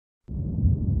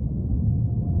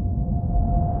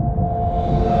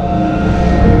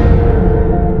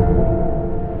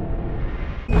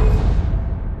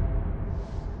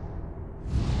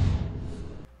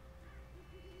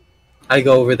I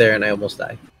go over there and I almost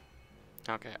die.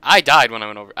 Okay. I died when I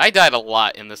went over. I died a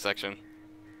lot in this section.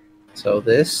 So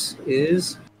this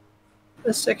is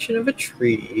a section of a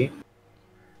tree.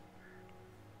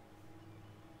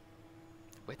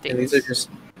 With And these are dates. just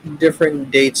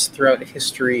different dates throughout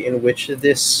history in which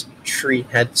this tree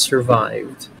had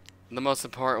survived. The most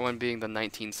important one being the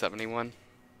 1971.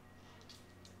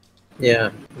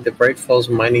 Yeah, the Bright Falls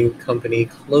Mining Company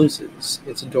closes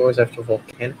its doors after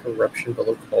volcanic eruption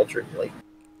below Cauldron Lake.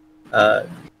 Uh,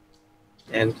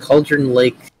 and Cauldron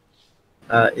Lake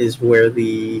is where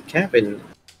the cabin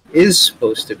is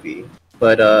supposed to be.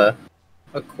 But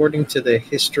according to the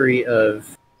history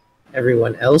of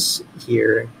everyone else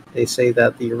here, they say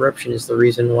that the eruption is the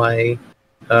reason why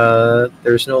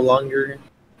there's no longer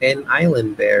an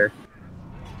island there.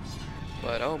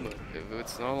 But oh, if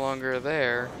it's no longer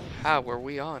there, how were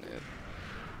we on it?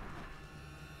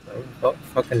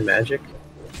 Fucking magic.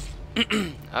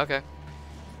 Okay.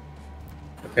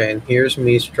 Okay, and here's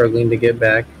me struggling to get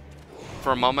back.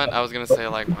 For a moment, I was gonna say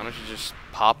like, why don't you just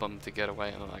pop them to get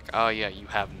away? And I'm like, oh yeah, you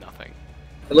have nothing.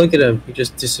 But look at him, he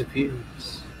just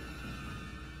disappears.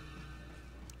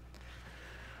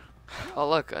 Oh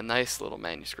look, a nice little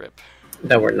manuscript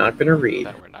That we're not gonna read.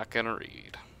 that we're not gonna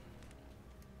read.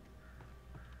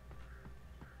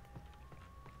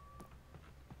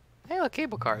 Hey, look,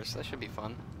 cable cars. That should be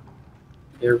fun.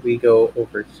 Here we go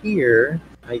over here.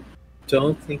 I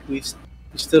don't think we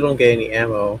still don't get any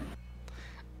ammo.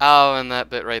 Oh, and that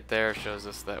bit right there shows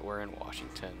us that we're in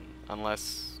Washington.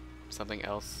 Unless something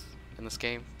else in this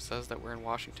game says that we're in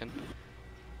Washington.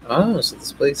 Oh,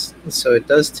 so it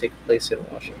does take place in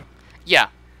Washington. Yeah,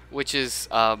 which is,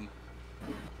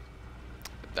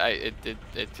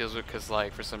 it feels weird because,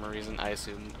 like, for some reason I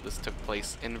assumed this took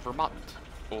place in Vermont.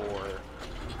 Or...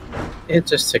 It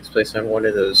just takes place in one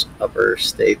of those upper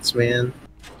states, man.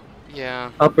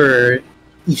 Yeah. Upper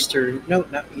eastern, no,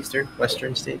 not eastern,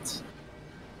 western states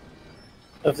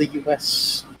of the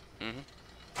U.S.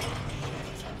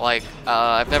 Like,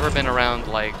 I've never been around,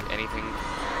 like, anything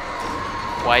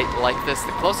quite like this.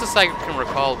 The closest I can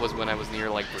recall was when I was near,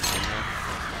 like, Virginia.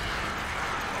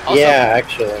 Also, Yeah,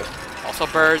 actually. Also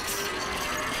birds.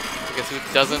 Because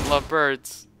who doesn't love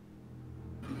birds?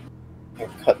 A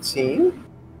cutscene.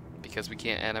 Because we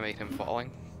can't animate him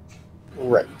falling.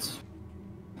 Right.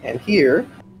 And here...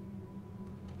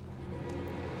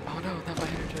 Oh no, not my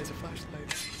energizer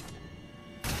flashlight.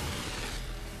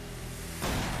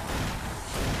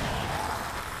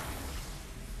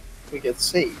 we get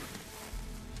saved.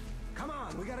 Come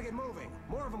on, we gotta get moving.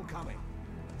 More of them coming.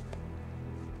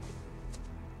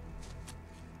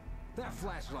 That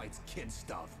flashlight's kid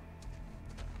stuff.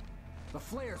 The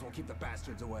flares will keep the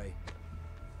bastards away.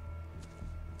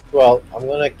 Well, I'm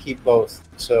gonna keep both,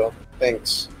 so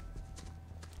thanks.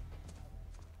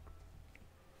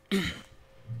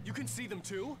 You can see them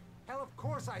too? Hell, of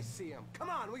course I see them. Come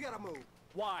on, we gotta move.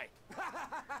 Why?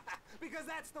 Because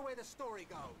that's the way the story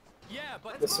goes. Yeah,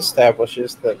 but This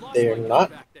establishes that they are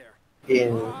not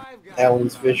in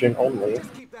Alan's vision only.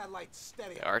 just keep that light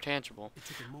steady. They are tangible. It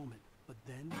took a moment, but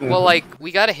then Well, like,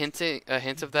 we got a hint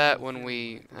of that when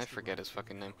we... I forget his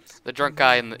fucking name. The drunk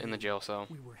guy in the jail cell.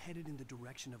 we were headed in the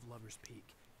direction of Lover's Peak.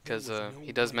 Because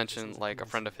he does mention, like, a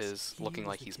friend of his looking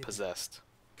like he's possessed.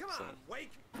 Come So, on,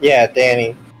 wake. Yeah,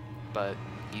 Danny. but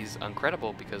he's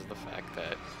uncredible because of the fact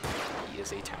that he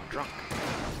is a town drunk.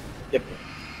 Yep.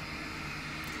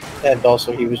 And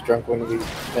also he was drunk when we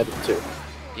met him too.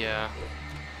 Yeah.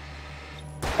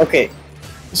 Okay,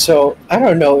 so I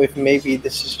don't know if maybe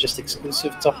this is just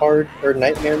exclusive to hard or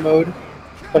nightmare mode,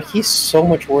 but he's so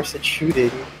much worse at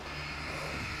shooting.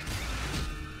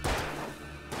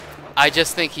 I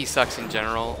just think he sucks in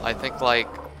general. I think, like...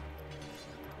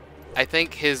 I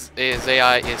think his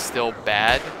AI is still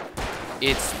bad.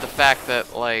 It's the fact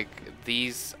that, like,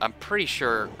 these, I'm pretty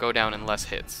sure, go down in less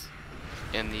hits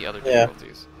in the other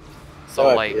difficulties.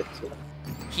 So, Oh, like, yeah, too.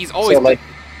 he's always So, like,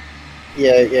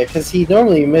 yeah, because he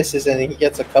normally misses and he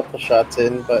gets a couple shots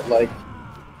in, but, like,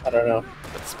 I don't know.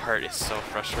 This part is so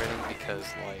frustrating because,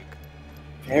 like...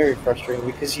 Very frustrating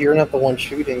because you're not the one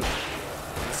shooting.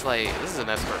 It's like, this is an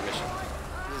escort mission.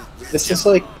 This is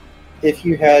like if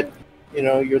you had, you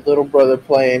know, your little brother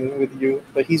playing with you,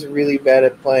 but he's really bad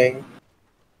at playing,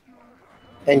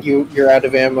 and you're out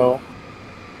of ammo.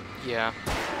 Yeah.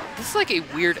 This is like a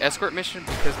weird escort mission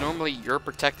because normally you're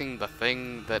protecting the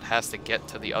thing that has to get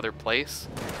to the other place.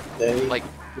 Then Like,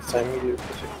 this time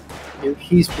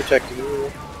he's protecting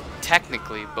you.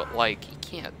 technically, but like, he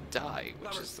can't die,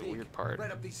 which is the weird part.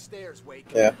 Right up these stairs, Wake.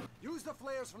 Yeah. Use the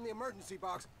flares from the emergency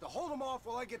box to hold them off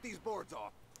while I get these boards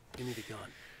off. You need a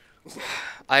gun.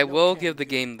 I will give the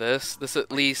game this. This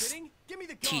at least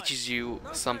teaches you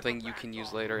something you can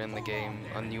use later in the game,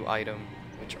 a new item,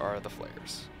 which are the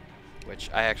flares, which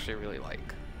I actually really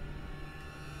like.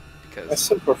 I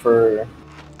still prefer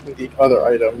the other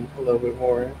item a little bit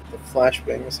more, the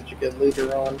flashbangs that you get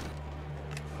later on.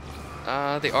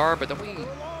 They are, but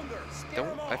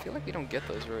I feel like we don't get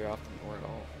those very often or at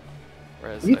all.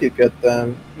 Whereas We do get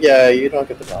them. Yeah, you don't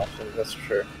get them often, that's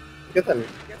true. You get them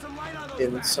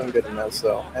in some good amounts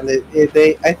though. And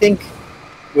they I think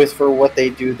for what they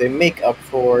do, they make up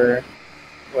for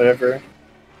whatever.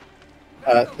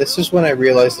 This is when I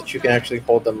realized that you can actually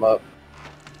hold them up.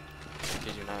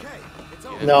 Did you not?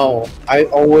 No, I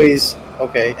always...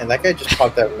 Okay, and that guy just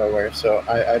popped out of nowhere, so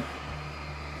I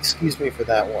excuse me for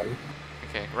that one.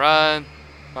 Okay, run!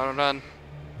 Run.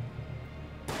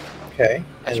 Okay,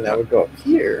 and now we go up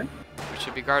here. We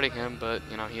should be guarding him, but,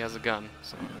 you know, he has a gun,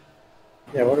 so...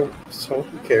 Yeah, so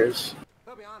who cares?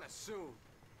 They'll be on us soon.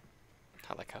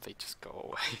 I like how they just go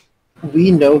away.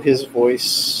 We know his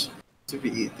voice to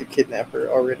be the kidnapper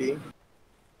already.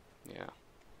 Yeah.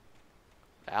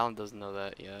 Alan doesn't know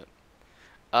that yet.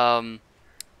 I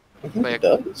think he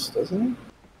does, doesn't he?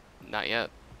 Not yet.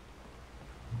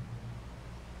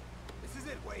 This is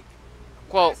it, Wake.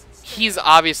 Well, he's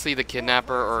obviously the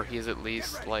kidnapper, or he's at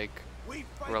least, like,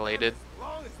 related.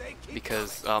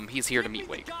 Because, he's here to meet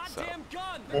Wake, so...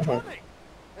 That's not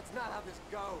how this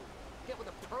goes. Get with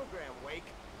the program, Wake.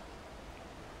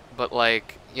 But,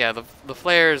 like, yeah, the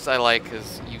flares I like,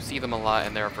 because you see them a lot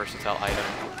and they're a versatile item.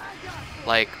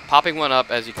 Like, popping one up,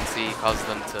 as you can see, causes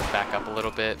them to back up a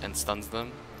little bit and stuns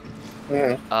them.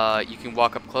 You can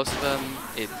walk up close to them.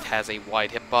 It has a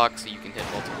wide hitbox, so you can hit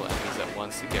multiple enemies at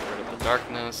once to get rid of the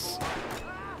darkness.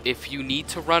 If you need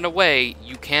to run away,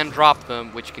 you can drop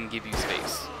them, which can give you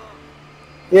space.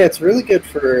 Yeah, it's really good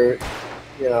for,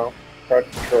 you know,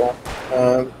 crowd control.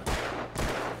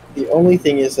 The only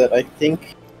thing is that I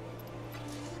think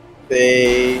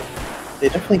they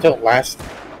definitely don't last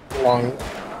long,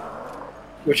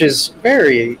 which is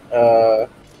very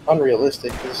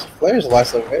unrealistic, because flares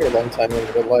last a very long time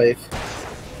in real life.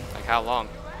 Like how long?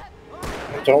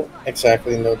 I don't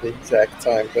exactly know the exact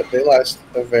time, but they last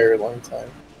a very long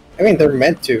time. I mean, they're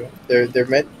meant to. They're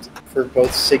meant for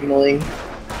both signaling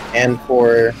and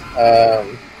for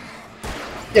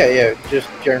just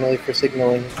generally for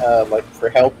signaling, like for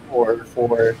help or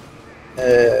for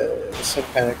some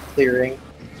kind of clearing.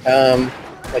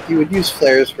 Like you would use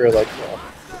flares for, like, you know,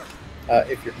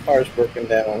 if your car's broken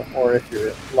down or if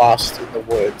you're lost in the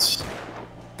woods.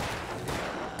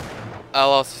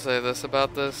 I'll also say this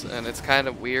about this, and it's kind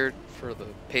of weird for the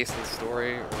pace of the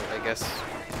story, or I guess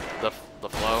the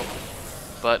flow.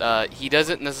 But he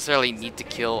doesn't necessarily need to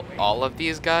kill all of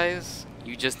these guys.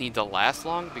 You just need to last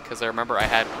long, because I remember I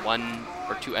had 1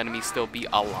 or 2 enemies still be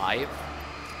alive,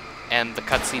 and the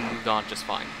cutscene moved on just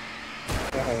fine.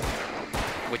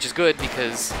 Which is good,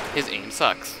 because his aim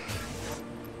sucks.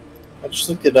 I just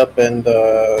looked it up and,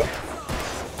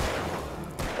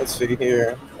 let's see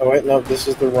here. Oh wait, no, this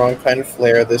is the wrong kind of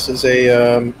flare. This is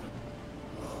a,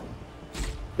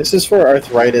 this is for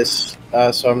arthritis,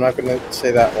 so I'm not gonna say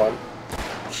that one.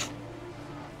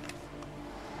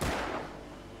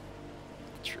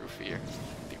 True fear.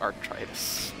 The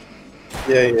arthritis.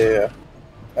 Yeah.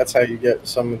 That's how you get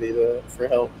somebody for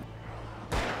help.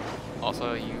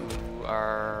 Also, you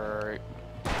are...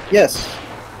 Yes,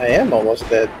 I am almost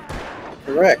dead.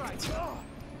 Correct.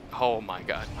 Oh my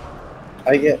god.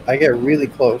 I get really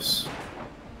close.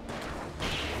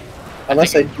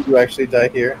 Unless I do actually die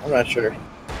here, I'm not sure.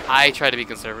 I try to be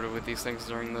conservative with these things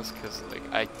during this, because, like,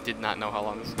 I did not know how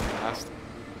long this was going to last.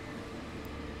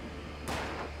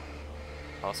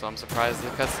 Also, I'm surprised the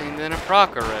cutscene didn't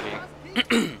proc already.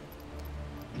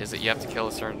 Is it you have to kill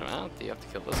a certain amount? Do you have to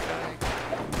kill this guy?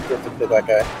 You have to kill that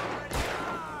guy.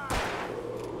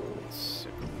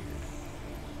 Super weird.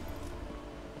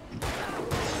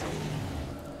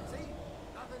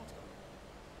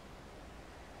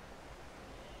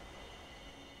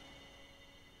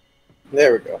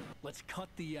 There we go. Let's cut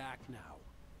the act now.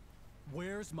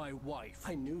 Where's my wife?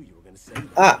 I knew you were gonna say.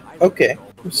 Okay.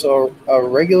 So a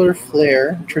regular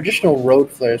flare, traditional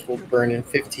road flares will burn in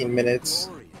 15 minutes.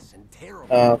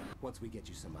 Once we get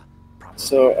you some,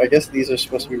 So I guess these are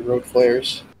supposed to be road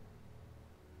flares.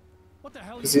 What the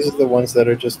hell? Because these are the ones that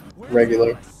are just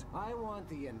regular. I want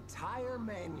the entire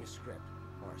manuscript,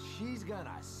 or she's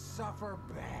gonna suffer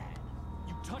bad.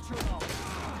 You touch her mouth.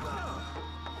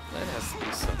 That has to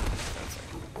be something.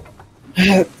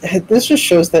 This just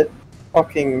shows that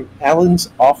fucking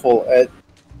Alan's awful at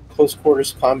close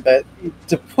quarters combat.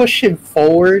 To push him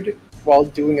forward while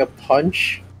doing a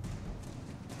punch,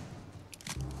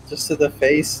 Just to the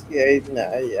face. Yeah,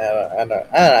 no, yeah, I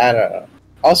don't know.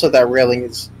 Also, that railing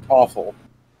is awful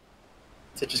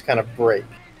to just kind of break.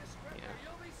 Yeah.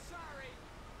 You'll be sorry.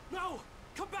 No!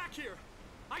 Come back here!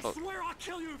 I Oh. swear I'll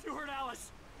kill you if you hurt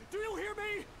Alice! Do you hear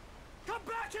me? Come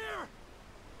back here!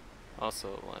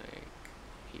 Also, like,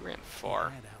 he ran He far.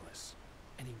 had Alice,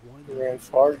 and he wanted He the ran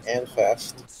answer far because and he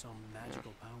fast. held some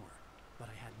magical power, but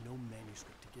I had no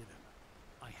manuscript to give him.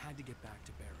 I had to get back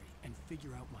to Barry and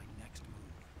figure out my next move.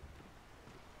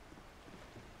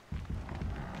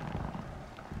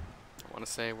 I want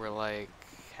to say we're like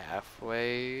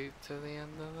halfway to the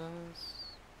end of this.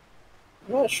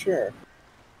 I'm not sure.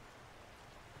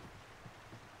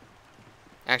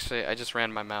 Actually, I just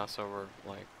ran my mouse over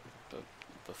like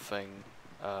the thing.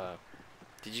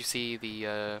 Did you see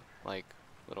the like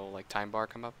little like time bar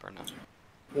come up or no?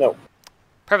 No.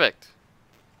 Perfect.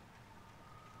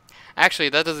 Actually,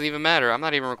 that doesn't even matter. I'm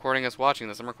not even recording us watching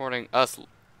this. I'm recording us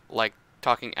like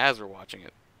talking as we're watching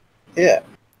it. Yeah,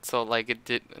 So like it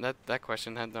did that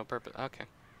question had no purpose. Okay.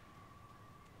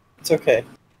 it's okay.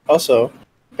 Also,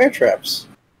 bear traps.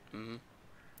 Mhm.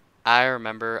 I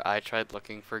remember I tried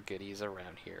looking for goodies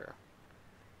around here.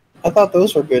 I thought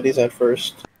those were goodies at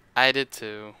first. I did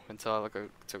too, until I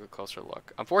took a closer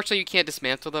look. Unfortunately, you can't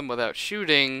dismantle them without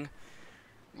shooting,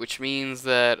 which means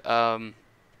that You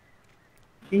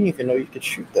didn't even know you could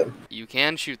shoot them. you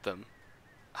can shoot them.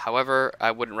 However,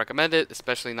 I wouldn't recommend it,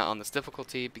 especially not on this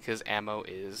difficulty, because ammo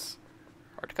is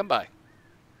hard to come by.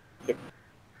 Yep.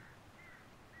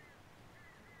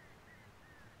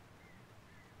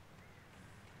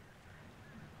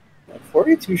 Like,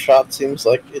 42 shots seems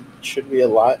like it should be a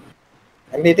lot.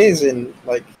 And it is in,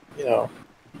 like, you know,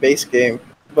 base game.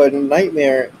 But in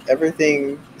Nightmare,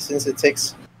 everything, since it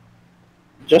takes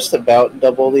just about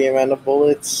double the amount of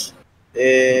bullets,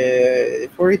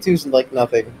 42 is like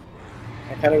nothing.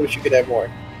 I kind of wish you could have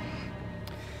more.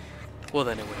 Well,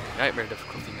 then it would be nightmare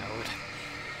difficulty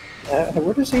mode.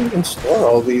 Where does he even store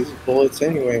all these bullets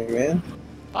anyway, man?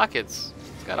 Pockets.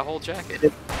 It's got a whole jacket.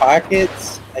 In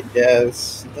pockets, I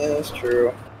guess. Yeah, that's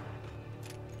true.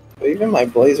 But even my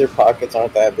blazer pockets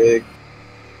aren't that big.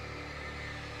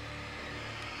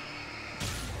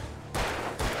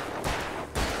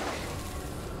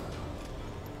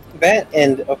 That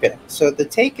and okay, so the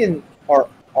Taken are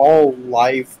all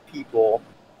live people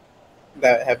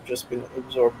that have just been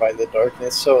absorbed by the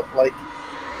darkness. So like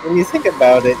when you think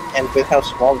about it, and with how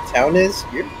small the town is,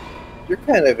 you're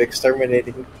kind of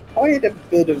exterminating quite a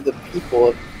bit of the people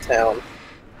of the town.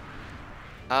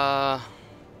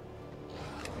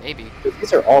 Maybe. But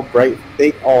these are all bright.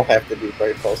 They all have to be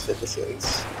Brightfall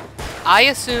citizens. I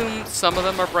assume some of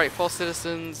them are Brightfall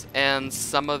citizens, and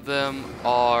some of them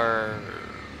are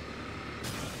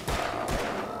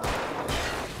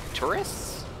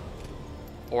tourists,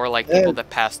 or like people that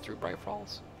pass through Bright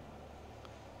Falls.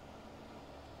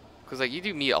 Because like you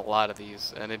do meet a lot of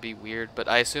these, and it'd be weird. But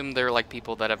I assume they're like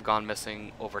people that have gone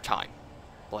missing over time,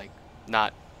 like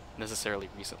not necessarily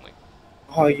recently.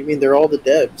 Oh, you mean they're all the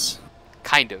devs?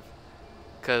 Kind of,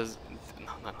 because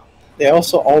no. They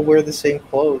also all wear the same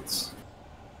clothes.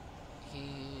 Yeah,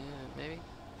 maybe.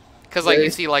 Because like you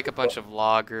see like a bunch of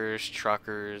loggers,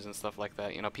 truckers, and stuff like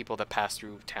that. You know, people that pass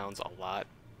through towns a lot.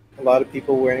 A lot of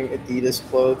people wearing Adidas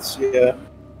clothes. Yeah.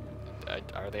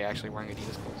 Are they actually wearing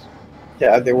Adidas clothes?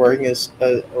 Yeah, they're wearing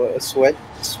a sweat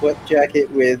jacket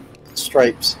with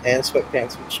stripes and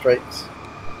sweatpants with stripes.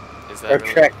 Is Or that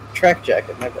really, track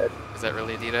jacket, my bad. is that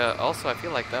really Adidas? Also, I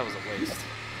feel like that was a waste.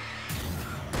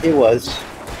 It was.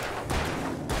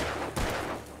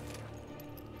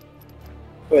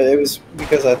 But it was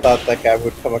because I thought that guy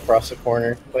would come across the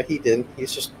corner, but he didn't.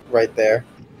 He's just right there.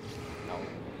 No.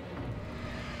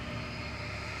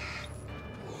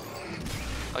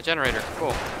 A generator,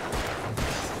 cool.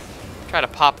 Try to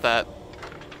pop that.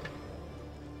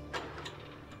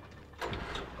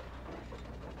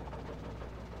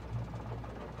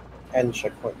 And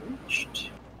checkpoint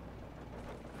reached.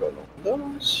 Go to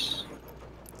those.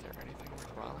 Is there anything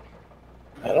worthwhile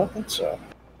in here? I don't think so.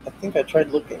 I think I tried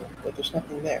looking, but there's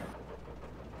nothing there.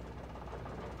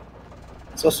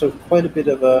 There's also quite a bit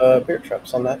of bear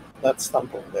traps on that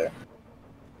stump over there.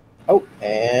 Oh,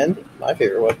 and my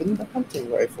favorite weapon, the hunting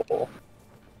rifle.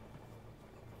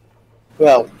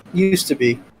 Well, used to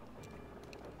be.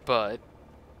 But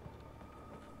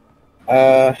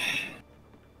I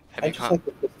have you just come? like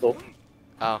the pistol.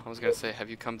 Oh, I was gonna say, have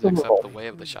you come to accept the way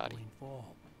of the shoddy?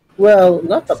 Well,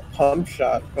 not the pump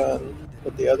shotgun,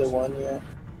 but the other one, yeah.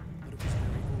 But it was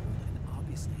very old and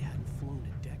obviously hadn't flown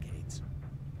in decades.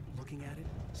 Looking at it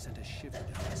sent a shiver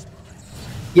down my spine.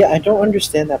 Yeah, I don't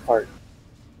understand that part.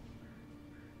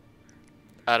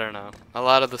 I don't know. A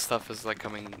lot of the stuff is like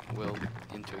coming will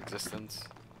into existence.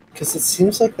 Because it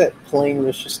seems like that plane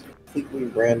was just completely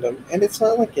random, and it's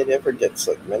not like it ever gets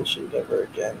like mentioned ever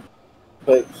again.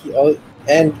 But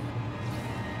and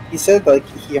he said like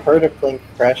he heard a plane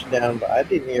crash down, but I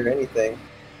didn't hear anything.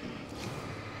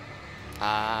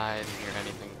 I didn't hear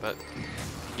anything, but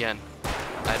again,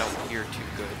 I don't hear too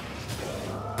good.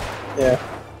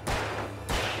 Yeah.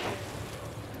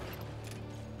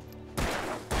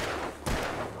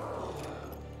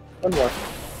 One more.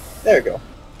 There we go.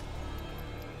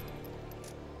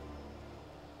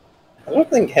 I don't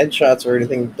think headshots or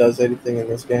anything does anything in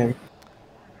this game.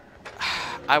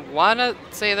 I wanna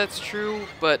say that's true,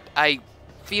 but I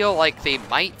feel like they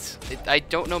might. I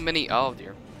don't know many. Oh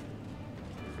dear.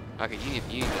 Okay, you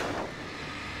need it.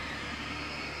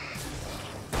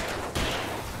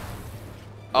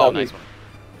 Oh, nice one.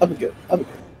 I'll be good. I'll be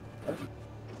good.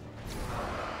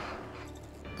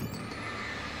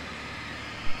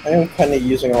 I am kind of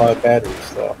using a lot of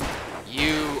batteries, though.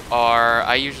 You are.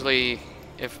 I usually,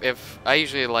 if I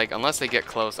usually like, unless they get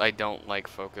close, I don't like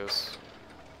focus.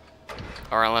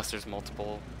 Or unless there's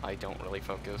multiple, I don't really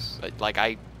focus. Like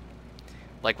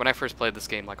when I first played this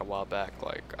game like a while back,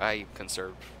 like I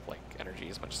conserved like energy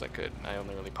as much as I could. I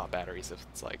only really pop batteries if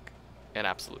it's like an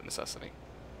absolute necessity.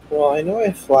 Well, I know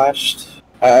I flashed.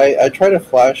 I try to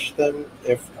flash them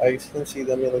if I can see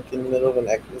them in, like in the middle of an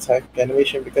attack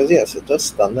animation because yes, it does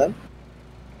stun them.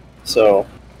 So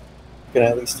you can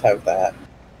at least have that.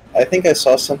 I think I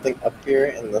saw something up here,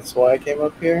 and that's why I came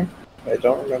up here. But I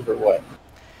don't remember what.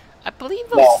 I believe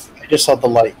No, those. I just saw the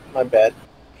light. My bad.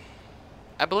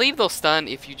 I believe they'll stun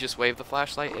if you just wave the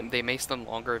flashlight, and they may stun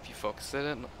longer if you focus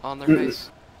it on their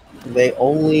face. They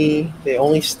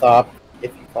only stop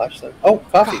if you flash them. Oh,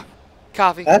 coffee.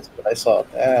 Coffee. That's what I saw.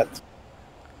 That.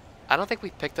 I don't think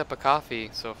we've picked up a coffee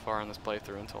so far in this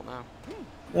playthrough until now.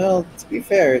 Well, to be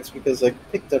fair, it's because I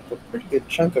picked up a pretty good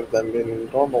chunk of them in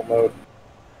normal mode.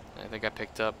 I think I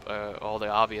picked up all the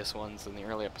obvious ones in the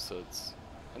early episodes,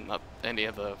 and not any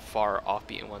of the far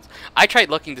offbeat ones. I tried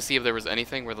looking to see if there was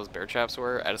anything where those bear traps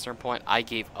were. At a certain point, I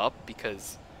gave up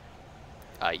because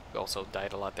I also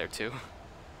died a lot there too.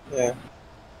 Yeah.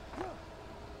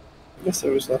 I guess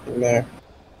there was nothing there.